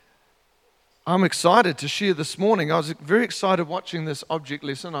I'm excited to share this morning. I was very excited watching this object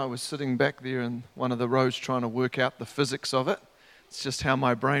lesson. I was sitting back there in one of the rows trying to work out the physics of it. It's just how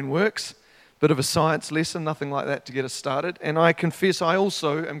my brain works. Bit of a science lesson, nothing like that to get us started. And I confess I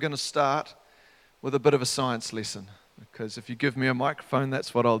also am going to start with a bit of a science lesson, because if you give me a microphone,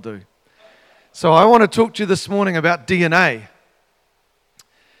 that's what I'll do. So I want to talk to you this morning about DNA.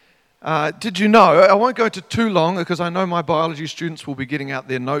 Did you know, I won't go into too long because I know my biology students will be getting out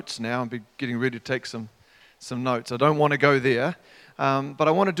their notes now and be getting ready to take some notes. I don't want to go there, but I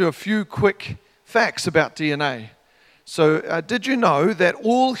want to do a few quick facts about DNA. So did you know that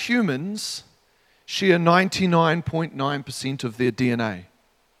all humans share 99.9% of their DNA?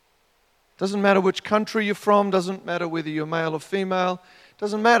 Doesn't matter which country you're from, doesn't matter whether you're male or female,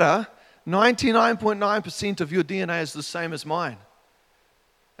 doesn't matter. 99.9% of your DNA is the same as mine.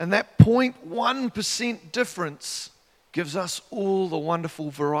 And that 0.1% difference gives us all the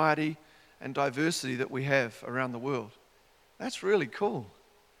wonderful variety and diversity that we have around the world. That's really cool.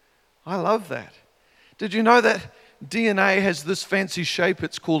 I love that. Did you know that DNA has this fancy shape?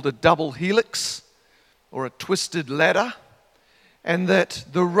 It's called a double helix or a twisted ladder. And that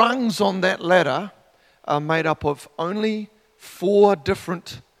the rungs on that ladder are made up of only 4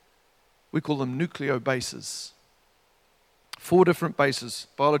 different, we call them nucleobases. 4 different bases.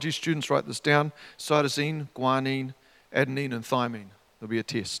 Biology students write this down: cytosine, guanine, adenine, and thymine. There'll be a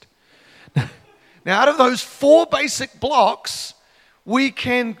test. Now, out of those 4 basic blocks, we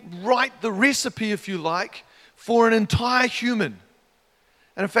can write the recipe, if you like, for an entire human.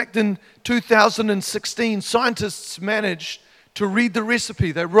 And in fact, in 2016, scientists managed to read the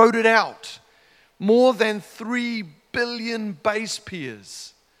recipe. They wrote it out. More than 3 billion base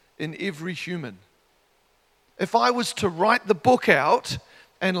pairs in every human. If I was to write the book out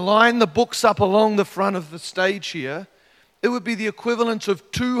and line the books up along the front of the stage here, it would be the equivalent of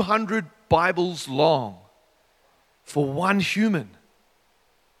 200 Bibles long for one human.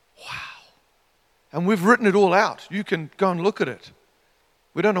 Wow. And we've written it all out. You can go and look at it.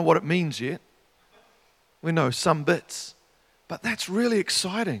 We don't know what it means yet. We know some bits. But that's really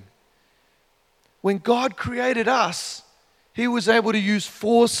exciting. When God created us, He was able to use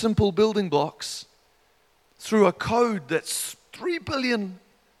 4 simple building blocks through a code that's 3 billion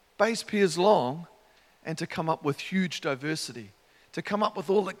base pairs long, and to come up with huge diversity, to come up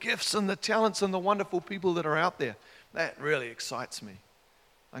with all the gifts and the talents and the wonderful people that are out there. That really excites me.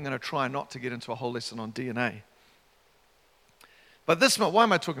 I'm going to try not to get into a whole lesson on DNA. But this month, why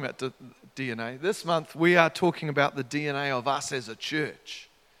am I talking about DNA? This month we are talking about the DNA of us as a church.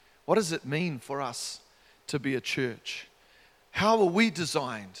 What does it mean for us to be a church? How are we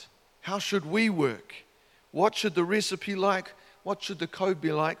designed? How should we work? What should the recipe like? What should the code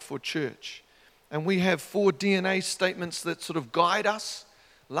be like for church? And we have 4 DNA statements that sort of guide us.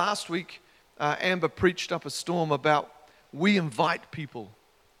 Last week, Amber preached up a storm about we invite people.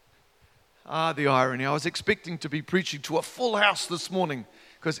 The irony. I was expecting to be preaching to a full house this morning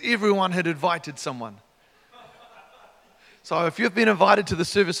because everyone had invited someone. So if you've been invited to the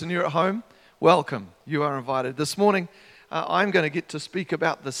service and you're at home, welcome. You are invited. This morning, I'm going to get to speak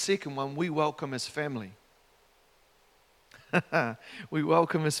about the second one, we welcome as family. We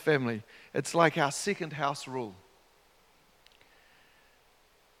welcome as family. It's like our second house rule.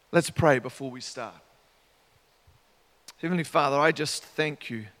 Let's pray before we start. Heavenly Father, I just thank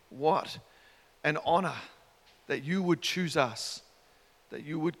you. What an honor that you would choose us, that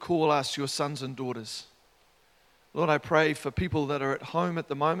you would call us your sons and daughters. Lord, I pray for people that are at home at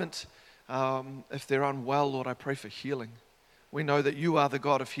the moment. If they're unwell, Lord, I pray for healing. We know that you are the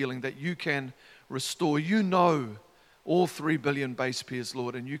God of healing, that you can restore. You know all 3 billion base pairs,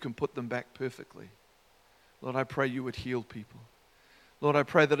 Lord, and you can put them back perfectly. Lord, I pray you would heal people. Lord, I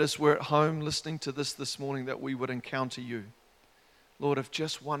pray that as we're at home listening to this morning, that we would encounter you. Lord, if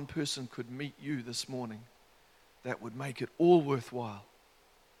just one person could meet you this morning, that would make it all worthwhile.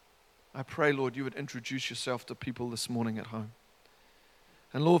 I pray, Lord, you would introduce yourself to people this morning at home.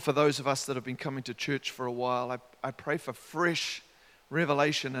 And Lord, for those of us that have been coming to church for a while, I pray for fresh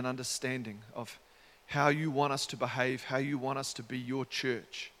revelation and understanding of how you want us to behave, how you want us to be your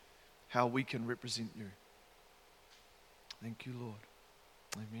church, how we can represent you. Thank you, Lord.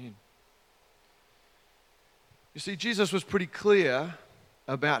 Amen. You see, Jesus was pretty clear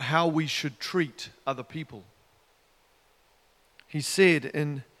about how we should treat other people. He said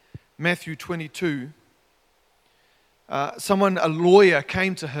in Matthew 22, a lawyer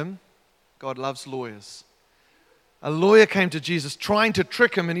came to him. God loves lawyers. A lawyer came to Jesus trying to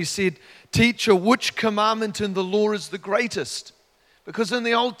trick him, and he said, "Teacher, which commandment in the law is the greatest?" Because in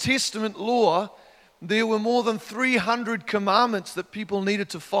the Old Testament law, There were more than 300 commandments that people needed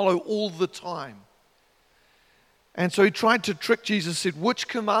to follow all the time. And so he tried to trick Jesus, said, which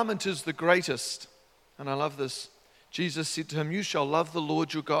commandment is the greatest? And I love this. Jesus said to him, you shall love the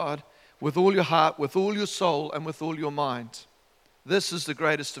Lord your God with all your heart, with all your soul, and with all your mind. This is the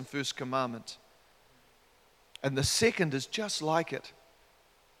greatest and first commandment. And the second is just like it.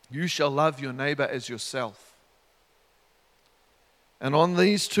 You shall love your neighbor as yourself. And on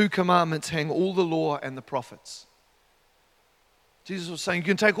these two commandments hang all the law and the prophets. Jesus was saying, you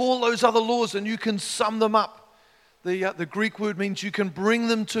can take all those other laws and you can sum them up. The Greek word means you can bring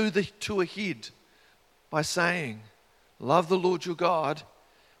them to a head by saying, love the Lord your God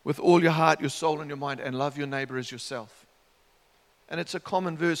with all your heart, your soul, and your mind, and love your neighbor as yourself. And it's a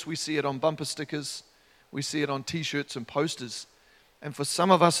common verse. We see it on bumper stickers. We see it on t-shirts and posters. And for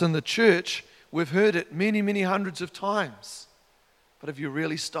some of us in the church, we've heard it many, many hundreds of times. But have you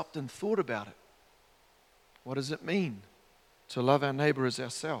really stopped and thought about it? What does it mean to love our neighbor as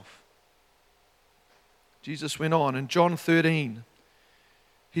ourselves? Jesus went on in John 13.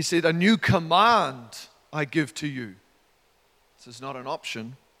 He said, a new command I give to you. This is not an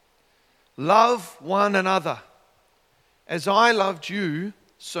option. Love one another. As I loved you,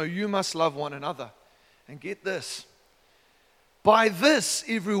 so you must love one another. And get this. By this,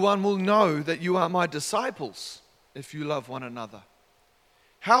 everyone will know that you are my disciples, if you love one another.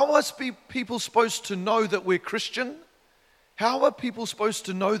 How are people supposed to know that we're Christian? How are people supposed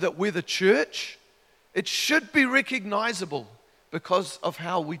to know that we're the church? It should be recognizable because of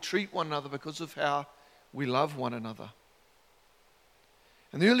how we treat one another, because of how we love one another.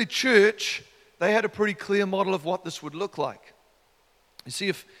 In the early church, they had a pretty clear model of what this would look like. You see,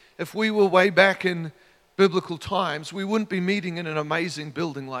 if we were way back in biblical times, we wouldn't be meeting in an amazing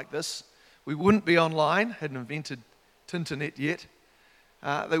building like this. We wouldn't be online, hadn't invented Tinternet yet.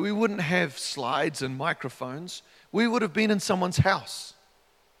 We wouldn't have slides and microphones. We would have been in someone's house.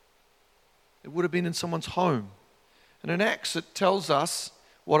 It would have been in someone's home. And in Acts, it tells us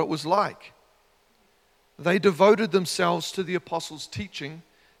what it was like. They devoted themselves to the apostles' teaching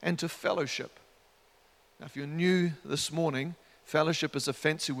and to fellowship. Now, if you're new this morning, fellowship is a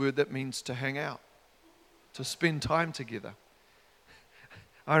fancy word that means to hang out, to spend time together.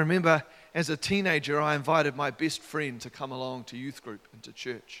 I remember as a teenager, I invited my best friend to come along to youth group and to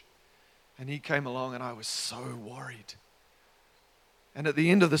church. And he came along and I was so worried. And at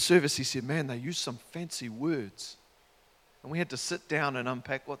the end of the service, he said, man, they use some fancy words. And we had to sit down and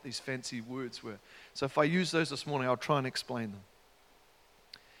unpack what these fancy words were. So if I use those this morning, I'll try and explain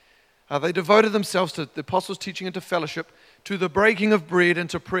them. They devoted themselves to the apostles' teaching and to fellowship, to the breaking of bread and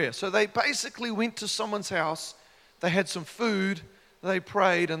to prayer. So they basically went to someone's house, they had some food, they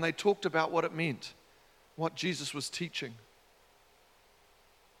prayed, and they talked about what it meant, what Jesus was teaching.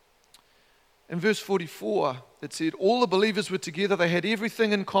 In verse 44, it said, all the believers were together, they had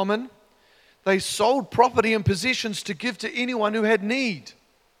everything in common. They sold property and possessions to give to anyone who had need.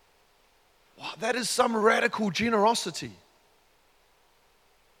 Wow, that is some radical generosity.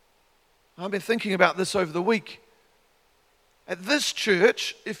 I've been thinking about this over the week. At this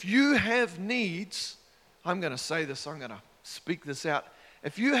church, if you have needs, I'm going to say this, I'm going to speak this out.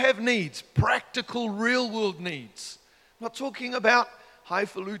 If you have needs, practical, real-world needs, I'm not talking about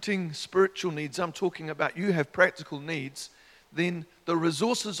highfalutin spiritual needs, I'm talking about you have practical needs, then the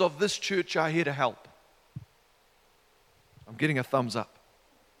resources of this church are here to help. I'm getting a thumbs up.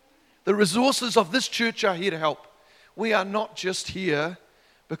 The resources of this church are here to help. We are not just here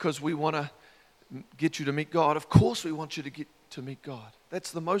because we want to get you to meet God. Of course we want you to get to meet God.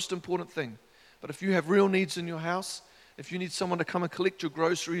 That's the most important thing. But if you have real needs in your house, if you need someone to come and collect your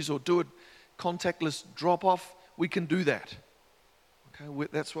groceries or do a contactless drop-off, we can do that. Okay,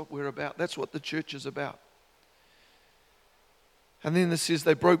 that's what we're about. That's what the church is about. And then it says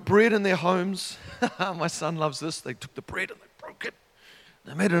they broke bread in their homes. My son loves this. They took the bread and they broke it.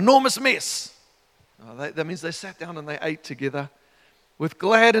 They made an enormous mess. That means they sat down and they ate together with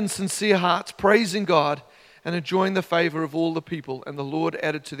glad and sincere hearts, praising God and enjoying the favor of all the people. And the Lord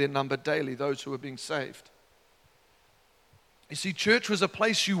added to their number daily those who were being saved. You see, church was a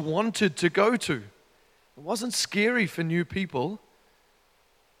place you wanted to go to. It wasn't scary for new people.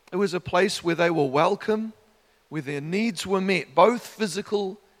 It was a place where they were welcome, where their needs were met, both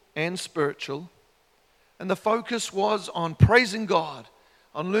physical and spiritual. And the focus was on praising God,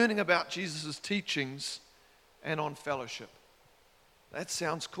 on learning about Jesus' teachings, and on fellowship. That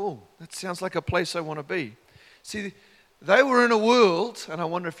sounds cool. That sounds like a place I want to be. See, they were in a world, and I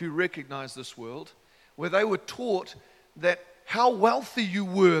wonder if you recognize this world, where they were taught that how wealthy you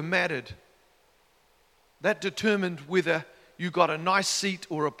were mattered. That determined whether you got a nice seat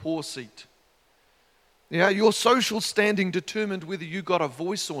or a poor seat. Yeah, your social standing determined whether you got a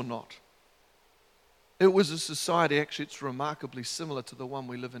voice or not. It was a society, actually, it's remarkably similar to the one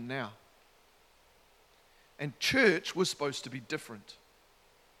we live in now. And church was supposed to be different.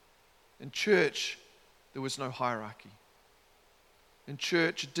 In church, there was no hierarchy. In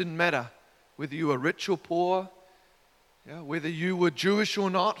church, it didn't matter whether you were rich or poor, whether you were Jewish or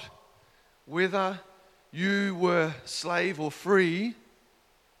not, whether you were slave or free,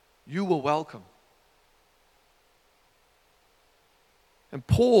 you were welcome. And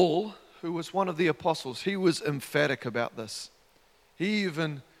Paul, who was one of the apostles, he was emphatic about this. He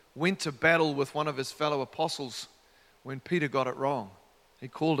even went to battle with one of his fellow apostles when Peter got it wrong. He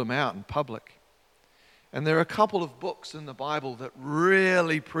called him out in public. And there are a couple of books in the Bible that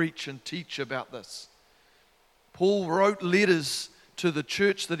really preach and teach about this. Paul wrote letters to the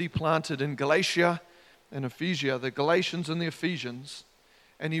church that he planted in Galatia and Ephesia, the Galatians and the Ephesians,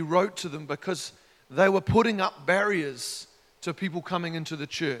 and he wrote to them because they were putting up barriers to people coming into the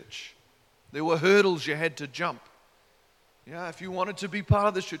church. There were hurdles you had to jump. Yeah, if you wanted to be part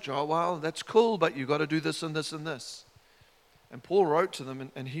of the church, oh, well, that's cool, but you got to do this and this and this. And Paul wrote to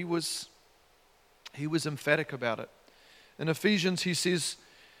them, and he was emphatic about it. In Ephesians, he says,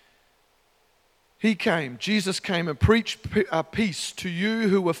 Jesus came and preached peace to you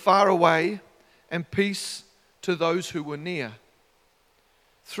who were far away and peace to those who were near.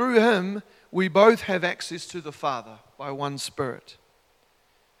 Through him, we both have access to the Father by one Spirit.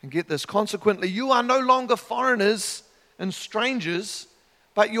 And get this, consequently, you are no longer foreigners and strangers,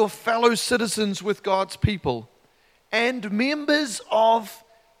 but you're fellow citizens with God's people and members of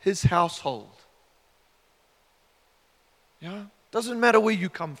his household. Yeah, doesn't matter where you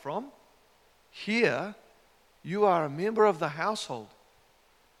come from. Here, you are a member of the household.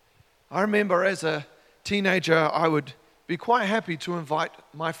 I remember as a teenager, I would be quite happy to invite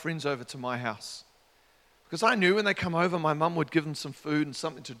my friends over to my house. Because I knew when they come over, my mum would give them some food and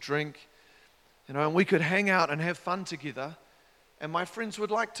something to drink. And we could hang out and have fun together. And my friends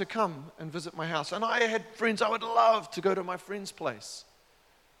would like to come and visit my house. And I had friends, I would love to go to my friend's place.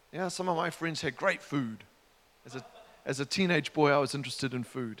 Yeah, some of my friends had great food. As a teenage boy, I was interested in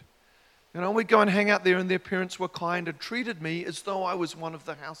food. We'd go and hang out there, and their parents were kind and treated me as though I was one of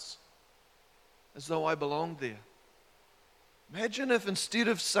the house, as though I belonged there. Imagine if instead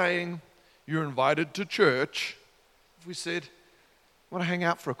of saying, you're invited to church, if we said, want to hang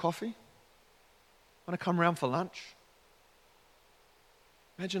out for a coffee? Want to come around for lunch?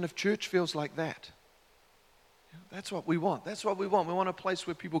 Imagine if church feels like that. That's what we want. That's what we want. We want a place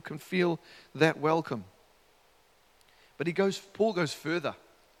where people can feel that welcome. But Paul goes further.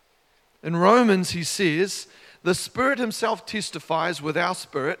 In Romans, he says, the Spirit himself testifies with our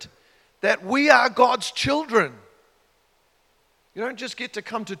spirit that we are God's children. You don't just get to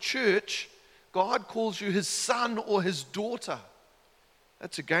come to church. God calls you his son or his daughter.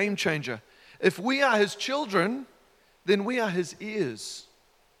 That's a game changer. If we are his children, then we are his heirs.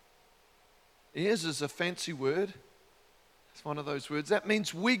 Heirs is a fancy word. It's one of those words. That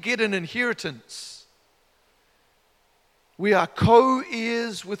means we get an inheritance. We are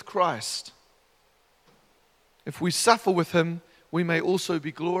co-heirs with Christ. If we suffer with him, we may also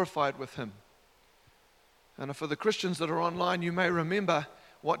be glorified with him. And for the Christians that are online, you may remember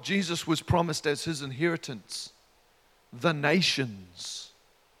what Jesus was promised as his inheritance. The nations.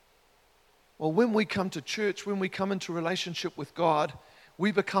 Well, when we come to church, when we come into relationship with God,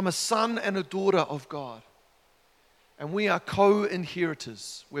 we become a son and a daughter of God. And we are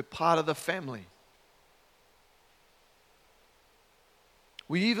co-inheritors. We're part of the family.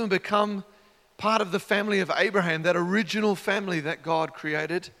 We even become part of the family of Abraham, that original family that God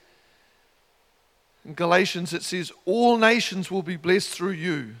created. In Galatians it says, all nations will be blessed through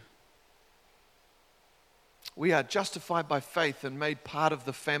you. We are justified by faith and made part of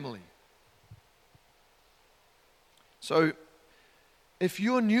the family. So, if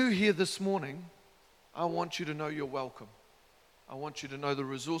you're new here this morning, I want you to know you're welcome. I want you to know the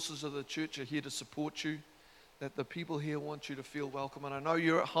resources of the church are here to support you, that the people here want you to feel welcome. And I know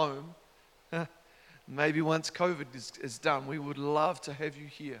you're at home. Maybe once COVID is done, we would love to have you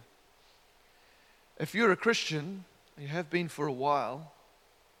here. If you're a Christian, you have been for a while,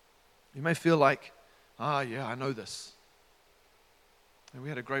 you may feel like, yeah, I know this. And we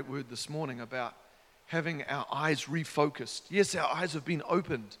had a great word this morning about having our eyes refocused. Yes, our eyes have been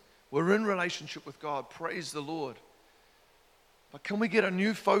opened. We're in relationship with God. Praise the Lord. But can we get a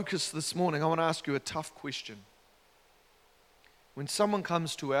new focus this morning? I want to ask you a tough question. When someone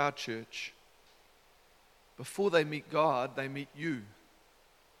comes to our church, before they meet God, they meet you.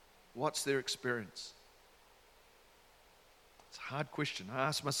 What's their experience? It's a hard question. I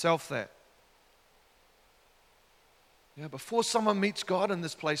ask myself that. Yeah, before someone meets God in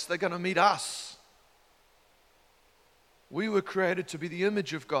this place, they're going to meet us. We were created to be the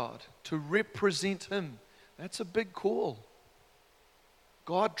image of God, to represent Him. That's a big call.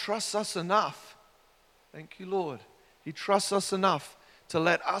 God trusts us enough. Thank you, Lord. He trusts us enough to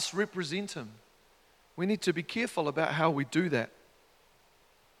let us represent Him. We need to be careful about how we do that.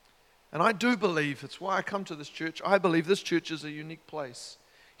 And I do believe, it's why I come to this church, I believe this church is a unique place.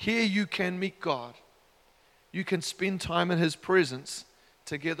 Here you can meet God. You can spend time in His presence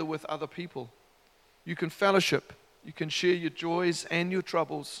together with other people. You can fellowship. You can share your joys and your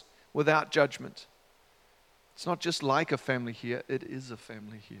troubles without judgment. It's not just like a family here, it is a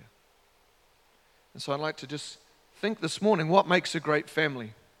family here. And so I'd like to just think this morning, what makes a great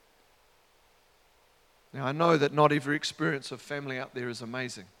family? Now I know that not every experience of family out there is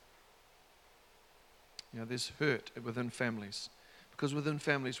amazing. You know, there's hurt within families, because within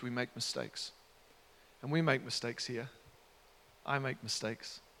families we make mistakes. And we make mistakes here. I make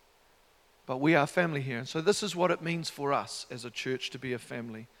mistakes. But we are family here. And so this is what it means for us as a church to be a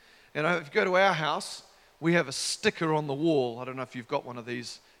family. And if you go to our house, we have a sticker on the wall. I don't know if you've got one of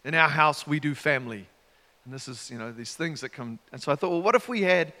these. In our house, we do family. And this is, these things that come. And so I thought, well, what if we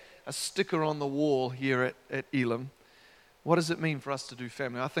had a sticker on the wall here at Elam? What does it mean for us to do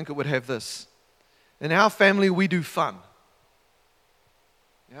family? I think it would have this. In our family, we do fun.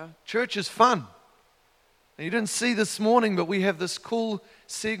 Yeah? Church is fun. And you didn't see this morning, but we have this cool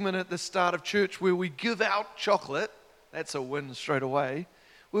segment at the start of church where we give out chocolate. That's a win straight away.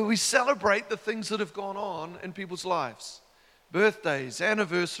 Where we celebrate the things that have gone on in people's lives. Birthdays,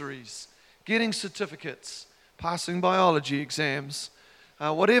 anniversaries, getting certificates, passing biology exams.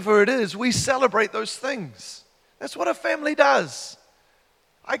 Whatever it is, we celebrate those things. That's what a family does.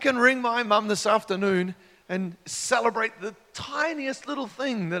 I can ring my mum this afternoon and celebrate the tiniest little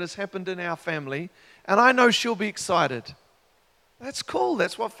thing that has happened in our family, and I know she'll be excited. That's cool.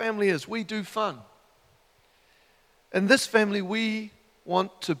 That's what family is. We do fun. In this family, we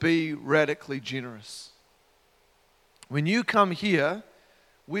want to be radically generous. When you come here,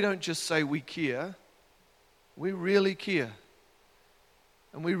 we don't just say we care. We really care.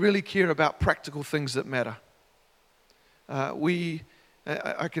 And we really care about practical things that matter.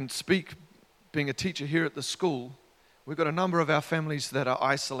 I can speak, being a teacher here at the school, we've got a number of our families that are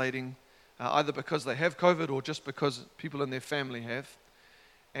isolating, either because they have COVID or just because people in their family have.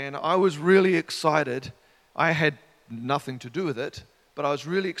 And I was really excited. I had nothing to do with it, but I was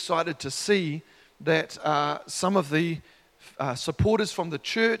really excited to see that some of the supporters from the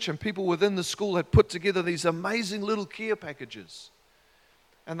church and people within the school had put together these amazing little care packages.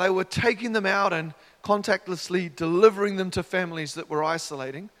 And they were taking them out and contactlessly delivering them to families that were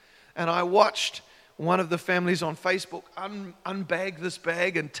isolating. And I watched one of the families on Facebook unbag this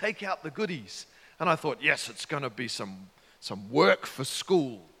bag and take out the goodies. And I thought, yes, it's going to be some work for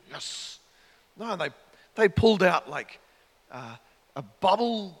school. Yes. No, they pulled out like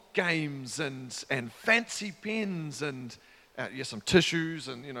bubble games and fancy pens and some tissues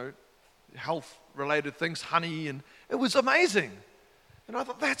and, health-related things, honey. And it was amazing. And I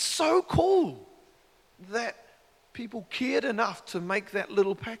thought, that's so cool that people cared enough to make that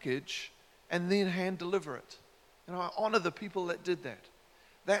little package and then hand deliver it. And I honor the people that did that.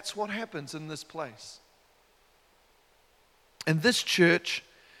 That's what happens in this place. In this church,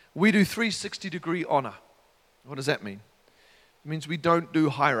 we do 360-degree honor. What does that mean? It means we don't do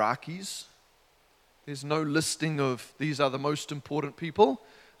hierarchies. There's no listing of these are the most important people,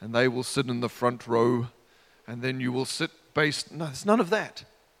 and they will sit in the front row, and then you will sit no, there's none of that.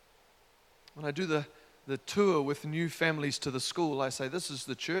 When I do the tour with new families to the school, I say, this is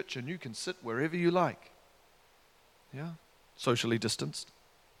the church and you can sit wherever you like. Yeah, socially distanced.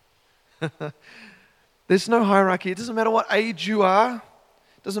 There's no hierarchy. It doesn't matter what age you are.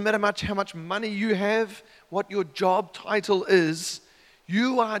 It doesn't matter how much money you have, what your job title is.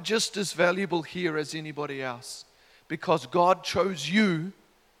 You are just as valuable here as anybody else because God chose you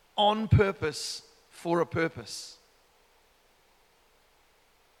on purpose for a purpose.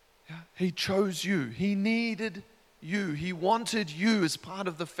 He chose you. He needed you. He wanted you as part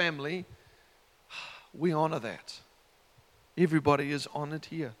of the family. We honor that. Everybody is honored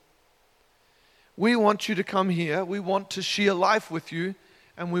here. We want you to come here. We want to share life with you.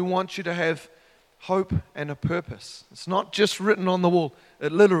 And we want you to have hope and a purpose. It's not just written on the wall.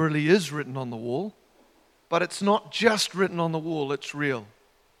 It literally is written on the wall. But it's not just written on the wall. It's real.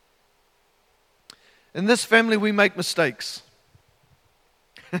 In this family, we make mistakes.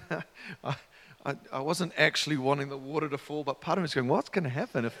 I wasn't actually wanting the water to fall, but part of me is going, what's going to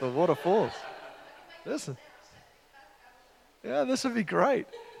happen if the water falls? Listen. Yeah, this would be great.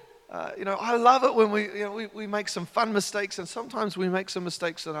 I love it when we make some fun mistakes, and sometimes we make some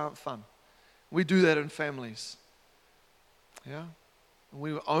mistakes that aren't fun. We do that in families. Yeah?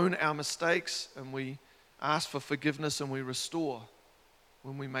 We own our mistakes, and we ask for forgiveness, and we restore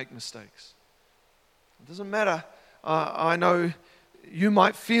when we make mistakes. It doesn't matter. I know you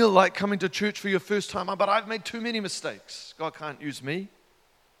might feel like coming to church for your first time, but I've made too many mistakes. God can't use me.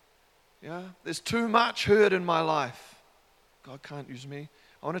 Yeah? There's too much hurt in my life. God can't use me.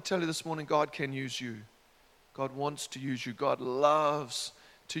 I want to tell you this morning, God can use you. God wants to use you. God loves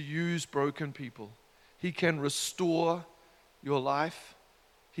to use broken people. He can restore your life.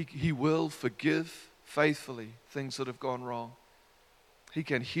 He will forgive faithfully things that have gone wrong. He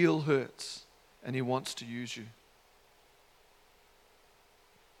can heal hurts, and He wants to use you.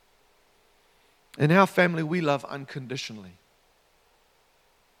 In our family, we love unconditionally.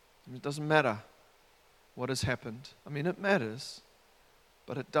 It doesn't matter what has happened. It matters,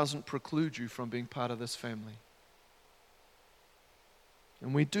 but it doesn't preclude you from being part of this family.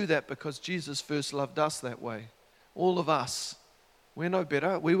 And we do that because Jesus first loved us that way. All of us, we're no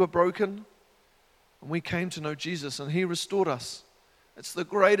better. We were broken, and we came to know Jesus, and He restored us. It's the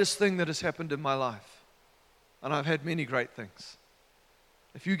greatest thing that has happened in my life. And I've had many great things.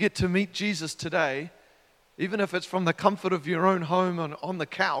 If you get to meet Jesus today, even if it's from the comfort of your own home and on the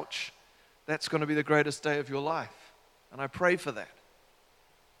couch, that's going to be the greatest day of your life. And I pray for that.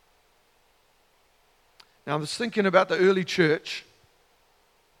 Now, I was thinking about the early church.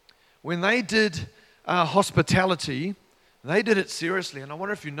 When they did hospitality, they did it seriously. And I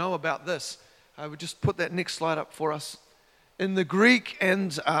wonder if you know about this. I would just put that next slide up for us. In the Greek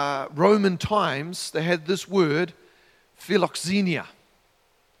and Roman times, they had this word, philoxenia.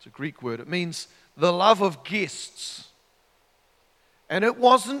 It's a Greek word. It means the love of guests. And it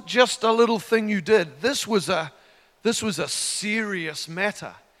wasn't just a little thing you did. This was a serious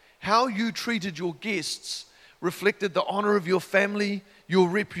matter. How you treated your guests reflected the honor of your family, your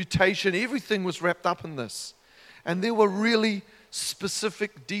reputation. Everything was wrapped up in this. And there were really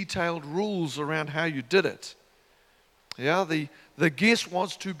specific, detailed rules around how you did it. Yeah, the guest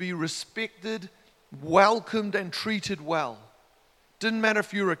was to be respected, welcomed, and treated well. Didn't matter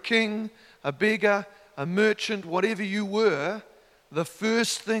if you were a king, a beggar, a merchant, whatever you were, the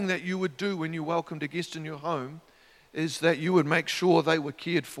first thing that you would do when you welcomed a guest in your home is that you would make sure they were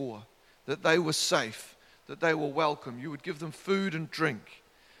cared for, that they were safe, that they were welcome. You would give them food and drink.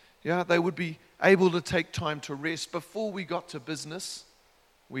 Yeah, they would be able to take time to rest. Before we got to business,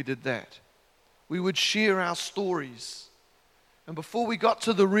 we did that. We would share our stories. And before we got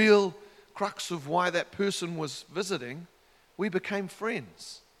to the real crux of why that person was visiting, we became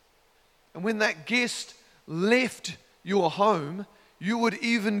friends. And when that guest left your home, you would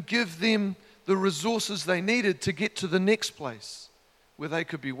even give them the resources they needed to get to the next place where they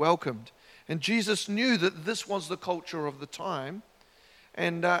could be welcomed. And Jesus knew that this was the culture of the time.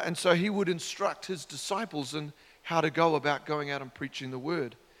 And so He would instruct His disciples in how to go about going out and preaching the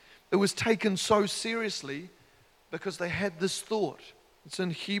word. It was taken so seriously because they had this thought. It's in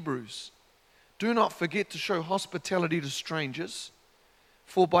Hebrews. Do not forget to show hospitality to strangers,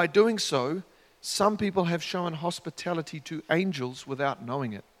 for by doing so, some people have shown hospitality to angels without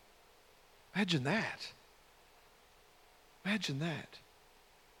knowing it. Imagine that. Imagine that.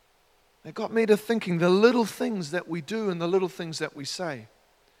 It got me to thinking the little things that we do and the little things that we say.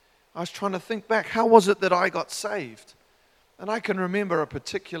 I was trying to think back, how was it that I got saved? And I can remember a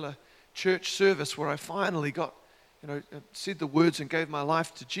particular church service where I finally got, said the words and gave my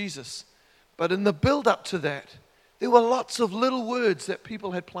life to Jesus. But in the build-up to that, there were lots of little words that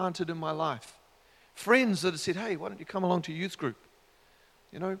people had planted in my life. Friends that had said, hey, why don't you come along to youth group?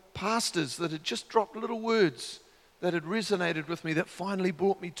 Pastors that had just dropped little words that had resonated with me that finally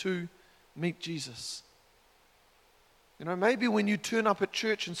brought me to meet Jesus. Maybe when you turn up at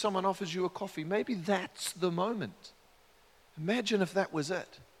church and someone offers you a coffee, maybe that's the moment. Imagine if that was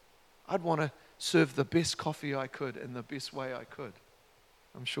it. I'd want to serve the best coffee I could in the best way I could.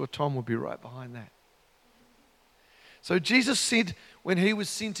 I'm sure Tom would be right behind that. So Jesus said when He was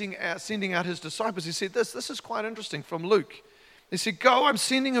sending out His disciples, He said this is quite interesting from Luke. He said, go, I'm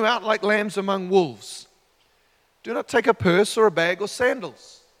sending you out like lambs among wolves. Do not take a purse or a bag or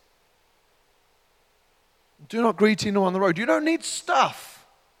sandals. Do not greet anyone on the road. You don't need stuff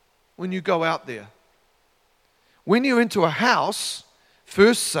when you go out there. When you enter a house,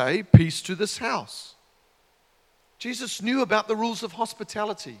 first say, peace to this house. Jesus knew about the rules of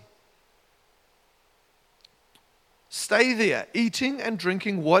hospitality. Stay there, eating and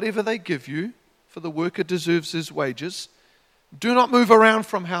drinking whatever they give you, for the worker deserves his wages. Do not move around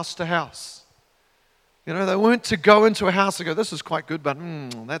from house to house. You know, they weren't to go into a house and go, this is quite good, but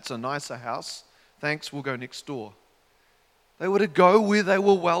that's a nicer house. Thanks, we'll go next door. They were to go where they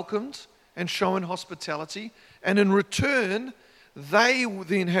were welcomed and shown hospitality. And in return, they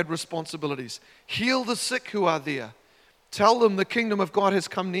then had responsibilities. Heal the sick who are there. Tell them the kingdom of God has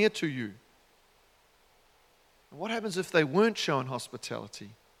come near to you. And what happens if they weren't shown hospitality?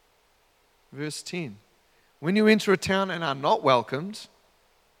 Verse 10. When you enter a town and are not welcomed,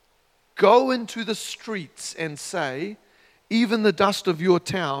 go into the streets and say, even the dust of your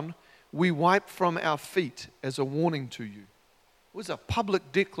town we wipe from our feet as a warning to you. It was a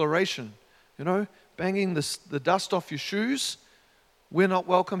public declaration, you know, banging the dust off your shoes. We're not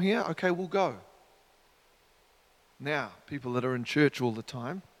welcome here. Okay, we'll go. Now, people that are in church all the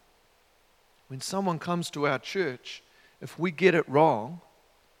time, when someone comes to our church, if we get it wrong,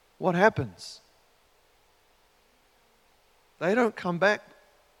 what happens? They don't come back.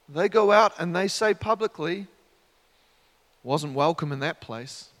 They go out and they say publicly, wasn't welcome in that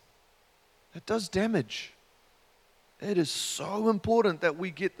place. That does damage. It is so important that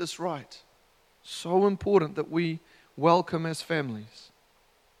we get this right. So important that we welcome as families.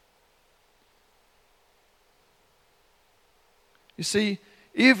 You see,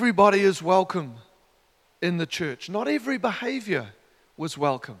 everybody is welcome in the church. Not every behavior was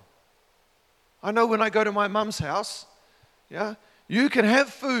welcome. I know when I go to my mum's house, you can have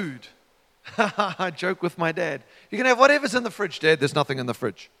food. I joke with my dad. You can have whatever's in the fridge, Dad. There's nothing in the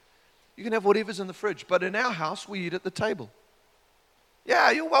fridge. You can have whatever's in the fridge. But in our house, we eat at the table.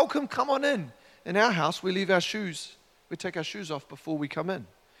 Yeah, you're welcome. Come on in. In our house, we leave our shoes. We take our shoes off before we come in.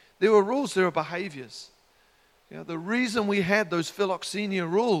 There were rules. There were behaviors. The reason we had those philoxenia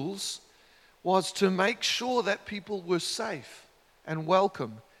rules was to make sure that people were safe and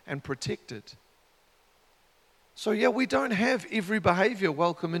welcome and protected. So we don't have every behavior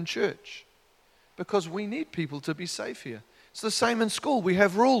welcome in church because we need people to be safe here. It's the same in school. We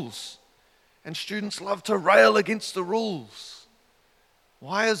have rules, and students love to rail against the rules.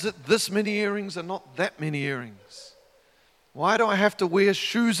 Why is it this many earrings and not that many earrings? Why do I have to wear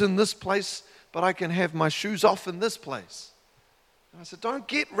shoes in this place, but I can have my shoes off in this place? And I said, don't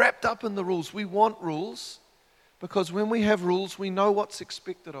get wrapped up in the rules. We want rules because when we have rules, we know what's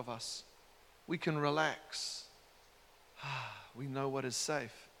expected of us. We can relax. We know what is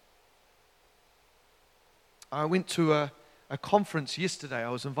safe. I went to a conference yesterday. I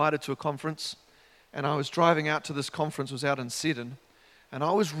was invited to a conference, and I was driving out to this conference. It was out in Seddon, and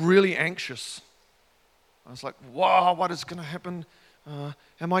I was really anxious. I was like, wow, what is going to happen?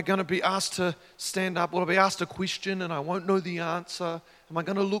 Am I going to be asked to stand up? Will I be asked a question and I won't know the answer? Am I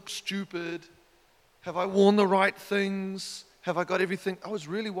going to look stupid? Have I worn the right things? Have I got everything? I was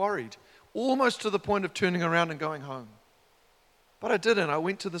really worried, almost to the point of turning around and going home. But I didn't. I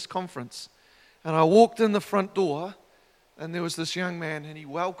went to this conference, and I walked in the front door, and there was this young man, and he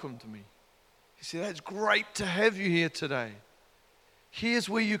welcomed me. He said, it's great to have you here today. Here's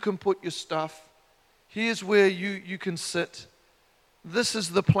where you can put your stuff. Here's where you can sit. This is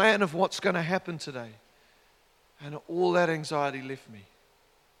the plan of what's going to happen today. And all that anxiety left me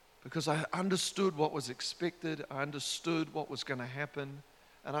because I understood what was expected. I understood what was going to happen.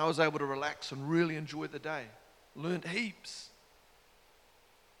 And I was able to relax and really enjoy the day. Learned heaps.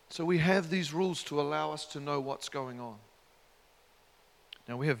 So we have these rules to allow us to know what's going on.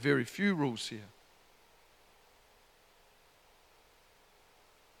 Now we have very few rules here.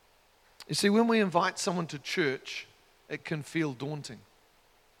 You see, when we invite someone to church, it can feel daunting.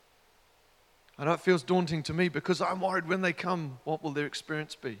 I know it feels daunting to me because I'm worried when they come, what will their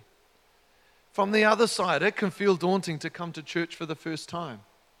experience be? From the other side, it can feel daunting to come to church for the first time.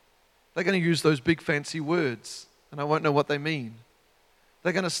 They're going to use those big fancy words, and I won't know what they mean.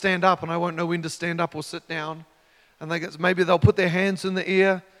 They're going to stand up, and I won't know when to stand up or sit down. And maybe they'll put their hands in the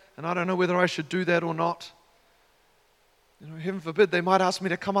air, and I don't know whether I should do that or not. Heaven forbid, they might ask me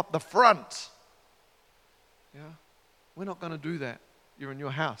to come up the front. We're not going to do that. You're in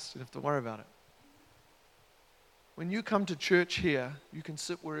your house. You don't have to worry about it. When you come to church here, you can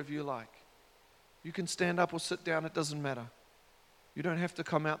sit wherever you like. You can stand up or sit down. It doesn't matter. You don't have to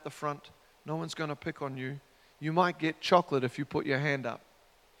come out the front. No one's going to pick on you. You might get chocolate if you put your hand up.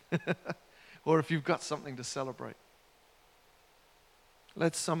 Or if you've got something to celebrate.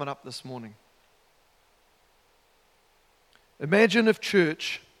 Let's sum it up this morning. Imagine if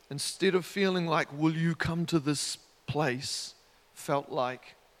church, instead of feeling like, will you come to this place, felt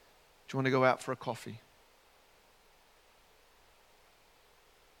like, do you want to go out for a coffee?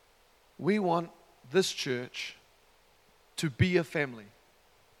 We want this church to be a family.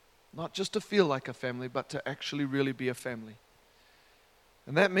 Not just to feel like a family, but to actually really be a family.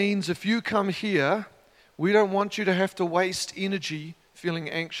 And that means if you come here We don't want you to have to waste energy feeling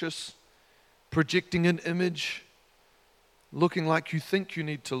anxious, projecting an image, looking like you think you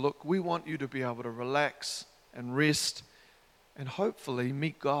need to look. We want you to be able to relax and rest and hopefully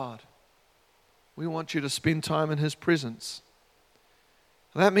meet God. We want you to spend time in His presence.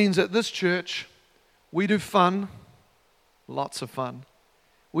 That means at this church, we do fun, lots of fun.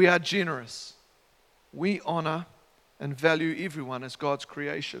 We are generous. We honor and value everyone as God's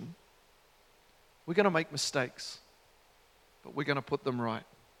creation. We're going to make mistakes, but we're going to put them right.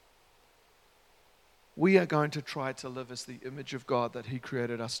 We are going to try to live as the image of God that He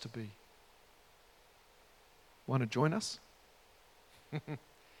created us to be. Want to join us?